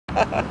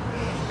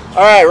All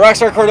right,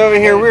 Rockstar Cordova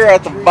here. We're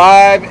at the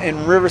Vibe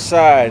in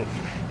Riverside,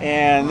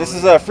 and this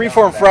is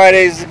Freeform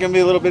Fridays. It's going to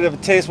be a little bit of a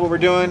taste of what we're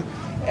doing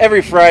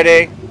every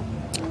Friday,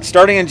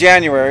 starting in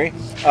January.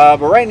 But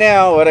right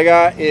now, what I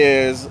got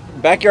is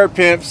Backyard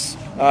Pimps.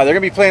 They're going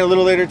to be playing a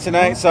little later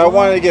tonight, so I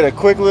wanted to get a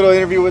quick little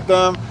interview with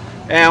them,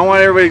 and I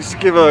want everybody to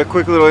give a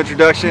quick little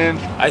introduction.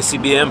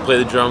 ICBM, play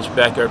the drums for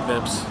Backyard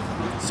Pimps.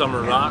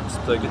 Summer Rocks,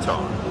 play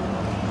guitar.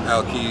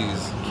 Al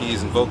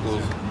keys and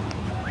vocals.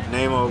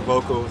 Namo,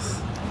 vocals.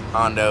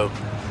 Hondo,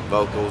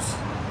 vocals,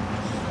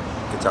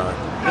 Guitar.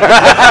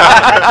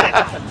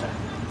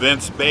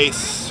 Vince,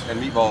 bass. And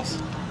meatballs.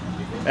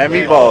 And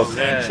meatballs.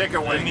 And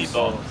chicken wings.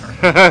 Meatballs.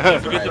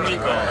 Forget the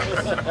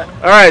meatballs.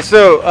 All right,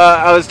 so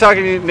I was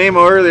talking to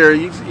Namo earlier.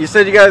 You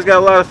said you guys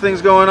got a lot of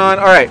things going on.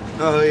 All right.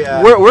 Oh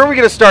yeah. Where are we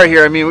gonna start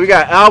here? I mean, we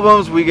got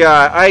albums, we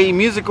got IE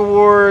Music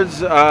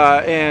Awards,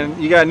 and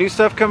you got new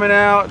stuff coming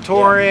out,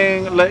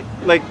 touring.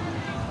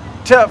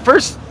 Yeah.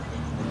 First,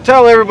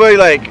 tell everybody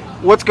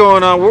what's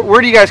going on.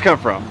 Where do you guys come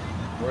from?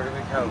 Where do we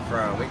come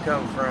from? We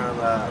come from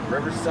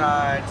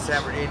Riverside,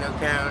 San Bernardino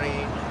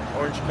County,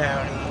 Orange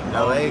County,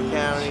 LA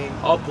County.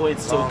 All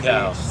points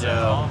SoCal.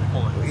 So,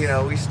 you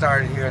know, we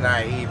started here in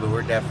IE, but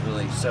we're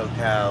definitely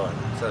SoCal and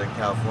Southern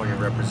California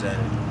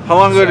represented. How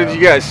long ago did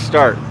you guys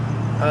start?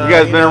 You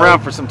guys been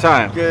around for some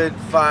time. Good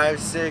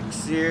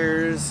 5-6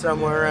 years,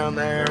 somewhere around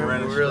there.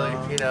 We're really,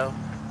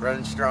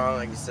 running strong,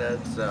 like you said.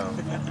 So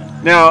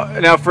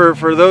now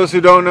for those who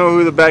don't know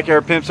who the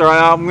Backyard Pimps are,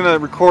 I'm gonna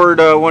record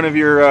one of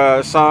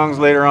your songs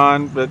later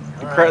on, but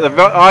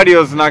the audio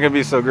is not gonna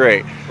be so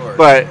great.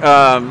 But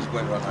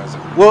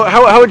well,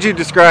 how would you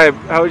describe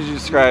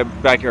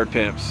Backyard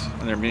Pimps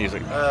and their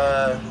music?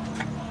 Go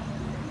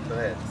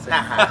ahead.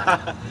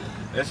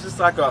 It's just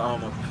like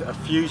a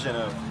fusion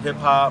of hip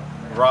hop,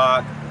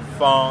 rock,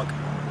 funk,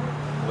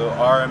 a little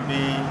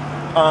R&B,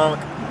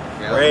 punk.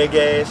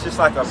 Reggae, it's just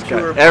like a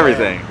pure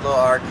everything. Little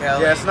R.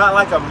 Kelly. Yeah, it's not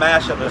like a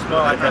mashup, it's more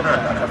like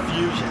a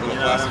fusion, you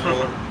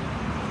know.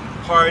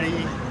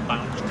 Party,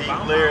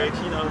 deep lyrics,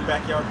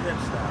 Backyard Pimp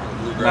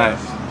style.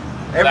 Nice.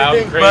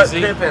 Everything but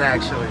pimping,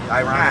 actually.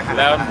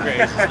 Loud and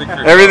crazy.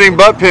 Everything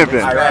but pimping.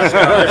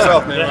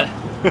 Yourself, man.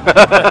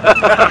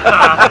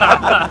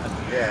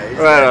 Yeah, he's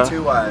got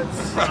 2 wives.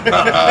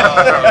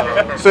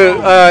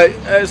 So I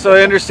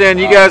understand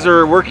you guys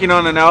are working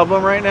on an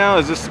album right now.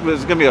 Is this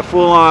gonna be a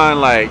full-on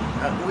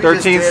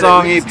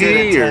 13-song EP? We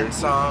did a 10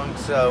 song,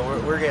 so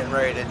we're getting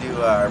ready to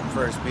do our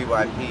first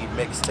BYP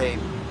mixtape.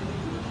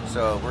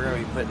 So we're gonna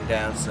be putting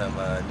down some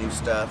new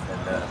stuff,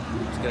 and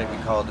it's gonna be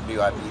called the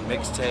BYP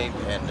mixtape,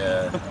 and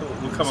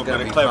we'll come up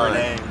with a clever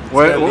name. It's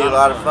gonna be a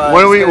lot of fun.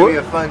 It's gonna be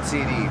a fun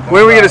CD.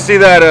 When are we gonna see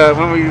that?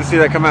 When are we gonna see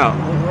that come out?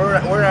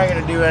 We're not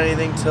gonna do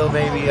anything till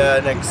maybe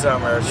next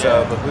summer or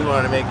so, but we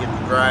want to make it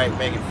right,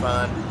 make it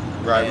fun.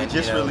 Right. We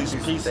just released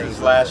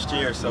pieces last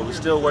year, so we're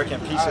still working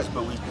pieces,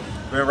 but we've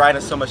been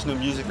writing so much new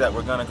music that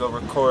we're gonna go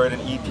record an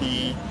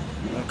EP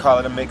and call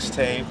it a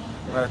mixtape.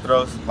 We're gonna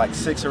throw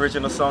 6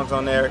 original songs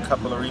on there, a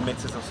couple of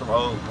remixes of some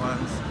old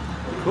ones,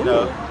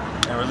 cool.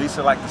 And release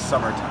it the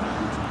summertime.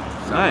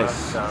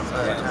 Nice.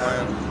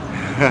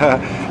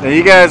 Now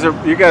you guys are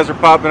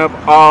popping up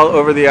all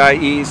over the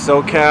IE,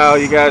 SoCal.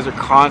 You guys are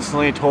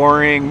constantly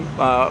touring.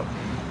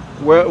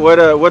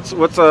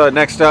 What's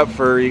next up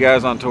for you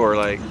guys on tour,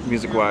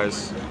 music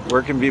wise?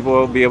 Where can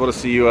people be able to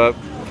see you up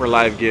for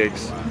live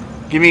gigs?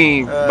 Give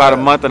me about a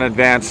month in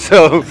advance,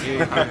 so.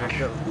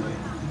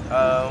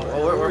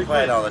 Well, we're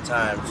playing all the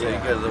time, so you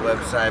go to the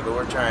website, but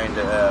we're trying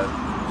to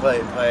play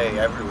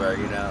everywhere,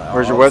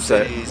 Where's your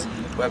website?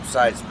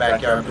 Website's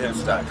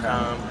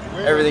backyardpimps.com.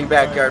 Everything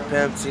Backyard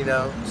Pimps,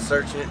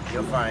 search it,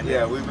 you'll find it.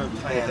 Yeah, we've been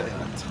playing a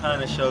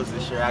ton of shows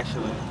this year,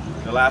 actually.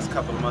 The last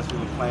couple of months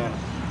we've been playing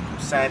from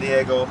San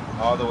Diego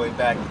all the way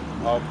back,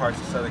 all parts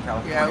of Southern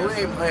California. Yeah, we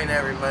ain't playing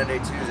every Monday,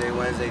 Tuesday,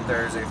 Wednesday,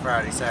 Thursday,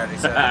 Friday, Saturday,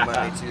 Sunday,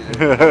 Monday,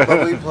 Tuesday.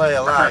 But we play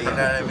a lot, you know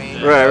what I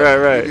mean?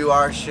 Right. We do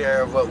our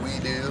share of what we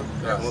do.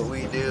 And what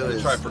we do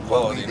is try for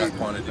quality, not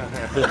quantity.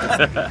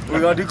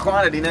 We're gonna do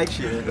quantity next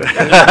year. We're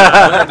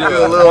gonna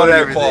do a little of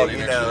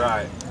everything,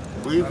 Right.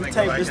 We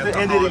tape. It's the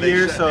end of the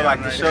year, so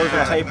the shows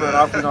are tapering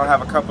off. We're gonna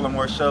have a couple of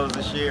more shows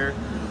this year.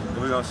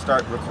 We're gonna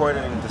start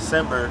recording in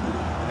December,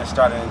 and then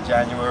starting in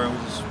January.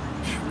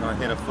 We're gonna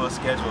hit a full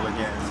schedule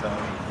again. So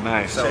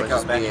nice. Check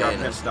out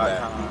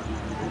backyardpimps.com.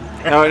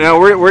 Now,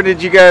 where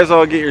did you guys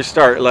all get your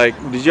start?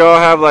 Did y'all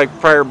have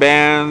prior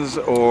bands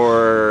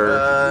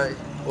or?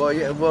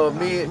 Well,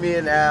 me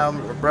and Al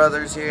are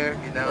brothers here.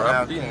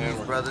 Al King's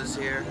brothers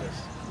here.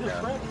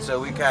 So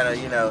we kind of,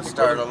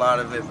 started a lot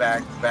of it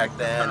back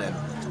then, and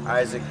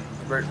Isaac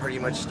pretty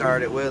much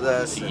started with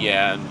us.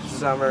 And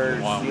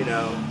Summers,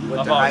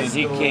 went to high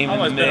school. He came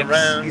in the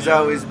mix. He's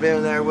always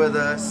been there with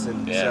us,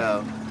 and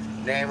so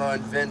Namo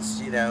and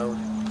Vince,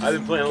 I've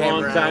been playing a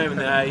long time in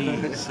the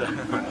IE. So.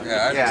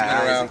 Yeah, I've just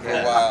been around for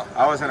a while.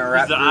 I was in a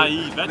rap group.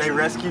 IE, they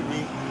rescued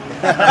me.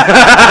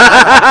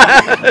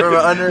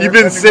 You've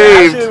been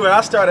saved. Actually, when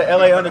I started,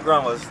 LA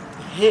Underground was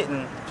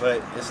hitting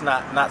but it's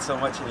not so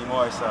much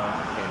anymore. So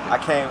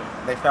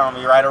they found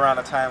me right around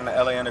the time the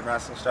LA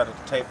Underground scene started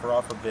to taper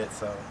off a bit.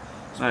 So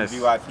it's been Nice.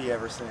 VYP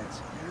ever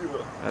since.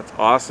 That's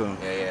awesome.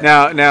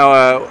 Yeah.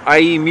 Now,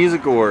 IE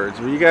Music Awards.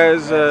 Were you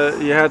guys?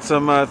 You had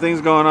some things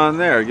going on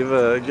there. Give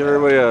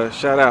everybody a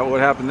shout out.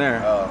 What happened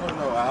there?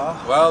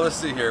 Well, let's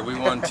see here. We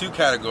won 2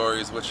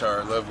 categories, which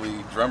our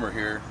lovely drummer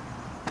here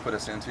put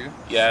us into.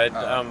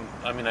 Yeah,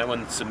 I mean, I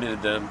went and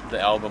submitted the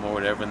album or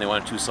whatever, and they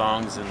wanted 2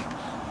 songs,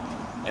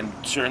 and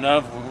sure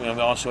enough, we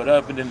all showed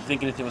up and didn't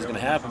think anything was going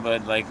to happen,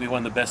 but like we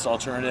won the best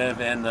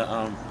alternative and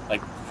the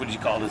like, what do you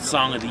call it,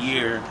 song of the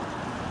year,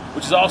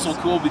 which is also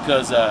cool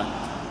because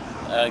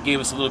gave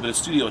us a little bit of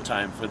studio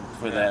time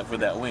for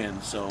that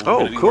win. So we're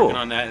going to be working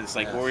on that. It's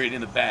like we're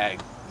in the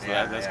bag. So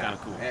that's kind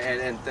of cool.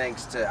 And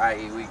thanks to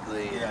IE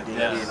Weekly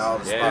and all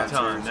the Yeah.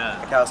 sponsors.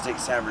 Cal State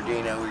San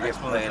Bernardino, we get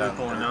played on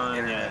the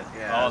internet.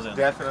 All of them.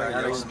 Definitely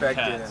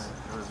unexpected.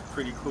 It was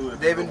pretty cool.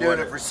 They've been doing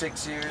it for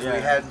 6 years. We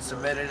hadn't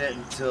submitted it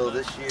until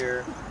this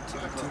year.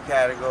 Two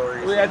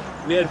categories.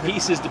 We had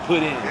pieces to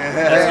put in.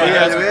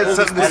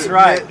 That's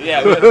right.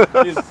 Yeah.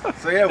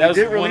 So yeah, we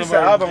did release the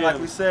album, like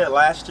we said,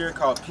 last year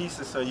called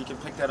Pieces. So you can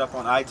pick that up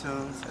on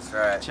iTunes. That's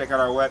right. Check out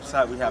our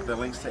website. We have the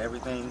links to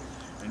everything.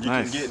 And you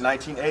can get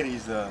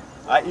 1980s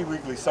IE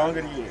Weekly Song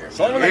of the Year.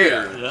 Song of the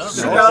Year. Yeah.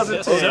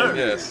 2010.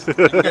 Yes. You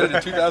can get it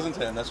in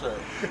 2010. That's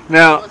right.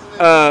 Now,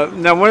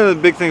 one of the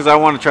big things I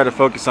want to try to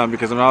focus on,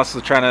 because I'm also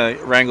trying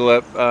to wrangle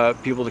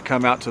up people to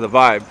come out to the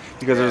Vibe,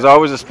 because there's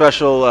always a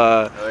special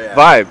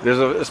vibe. There's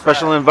a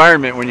special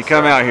environment when you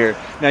come out here.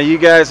 Now, you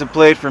guys have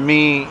played for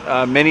me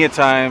many a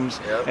times,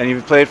 and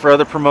you've played for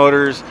other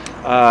promoters,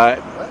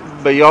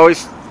 but you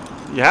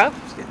have.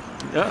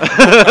 Yeah.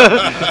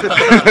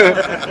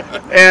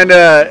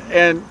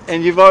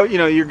 and you've all,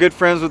 you're good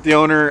friends with the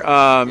owner.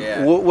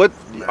 What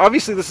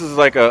obviously this is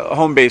like a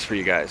home base for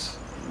you guys.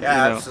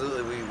 Yeah,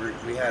 absolutely.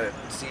 We had a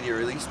CD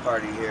release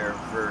party here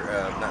for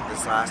not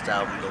this last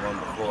album, the one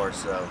before.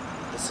 So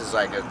this is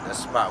like a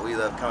spot we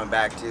love coming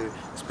back to.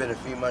 It's been a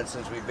few months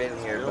since we've been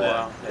here,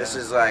 but this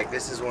is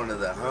one of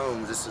the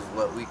homes. This is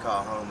what we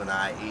call home in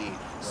IE.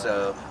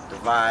 So the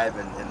Vibe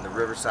and the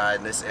Riverside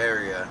in this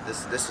area,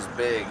 this is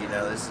big.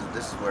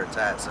 This is where it's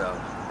at. So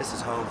this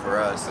is home for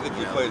us. I think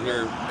we played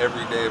here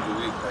every day of the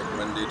week, like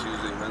Monday,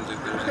 Tuesday, Wednesday,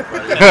 Thursday,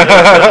 Friday.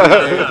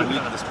 Every day of the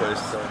week in this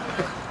place. So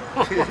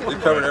we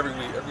covered every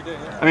week, every day.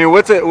 Yeah. I mean,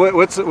 what's it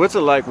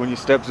like when you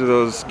step through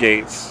those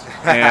gates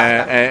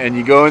and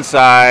you go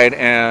inside,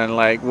 and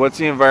like, what's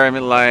the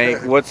environment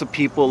like? What's the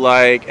people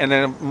like? And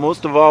then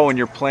most of all, when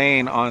you're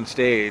playing on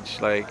stage,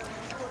 like,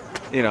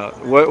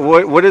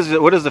 what is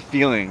the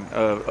feeling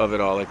of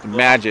it all? Like the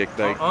magic,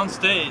 like on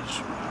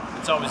stage,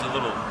 it's always a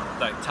little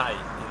like tight,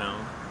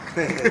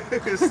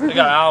 They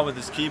got Al with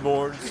his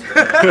keyboards.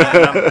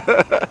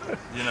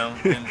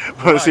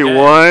 Let's see,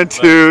 1,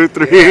 2,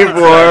 3,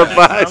 4,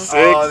 5, 6.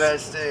 Oh,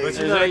 that's stage. But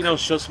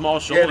there's small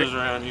shoulders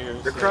around here.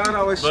 The crowd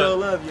always show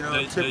love, The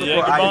typical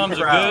Jaeger bombs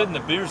IE are crowd. good, and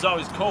the beer's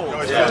always cold.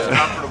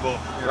 comfortable.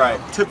 Right.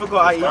 Typical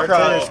IE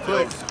crowd.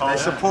 They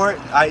support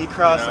IE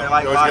crowds. They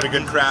like always live get a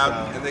good music,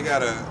 crowd, and they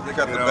got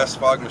the best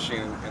fog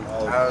machine in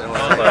all of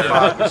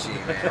Fog machine,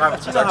 man. Right,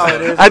 but you know how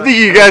it is. I think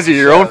you guys are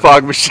your own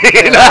fog machine.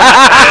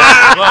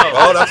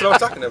 Oh, that's what I'm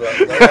talking about.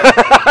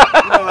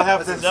 I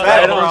have this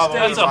bad problem.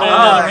 That's a whole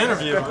other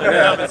interview in and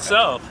of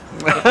itself.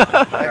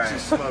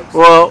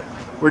 Well,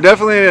 we're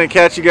definitely going to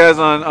catch you guys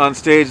on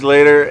stage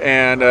later.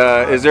 And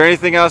is there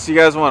anything else you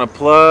guys want to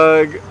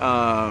plug?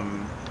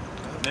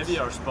 Maybe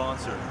our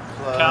sponsor,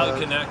 Cali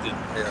Connected.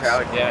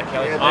 Cali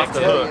Off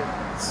the hook.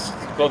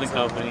 Clothing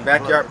company.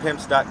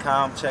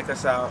 BackyardPimps.com. Check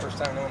us out. First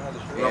time no one had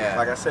this.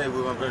 Like I said,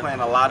 we're going to be playing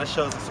a lot of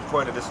shows in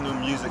support of this new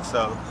music.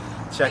 So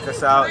check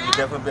us out. You'll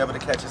definitely be able to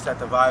catch us at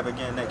the Vibe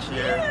again next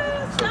year.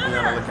 So be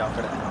on the lookout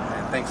for that.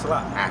 And thanks a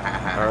lot.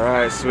 All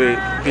right, sweet.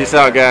 Peace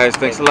out, guys.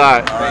 Thanks a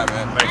lot. All right,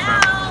 man. Thanks,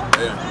 man.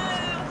 Yeah.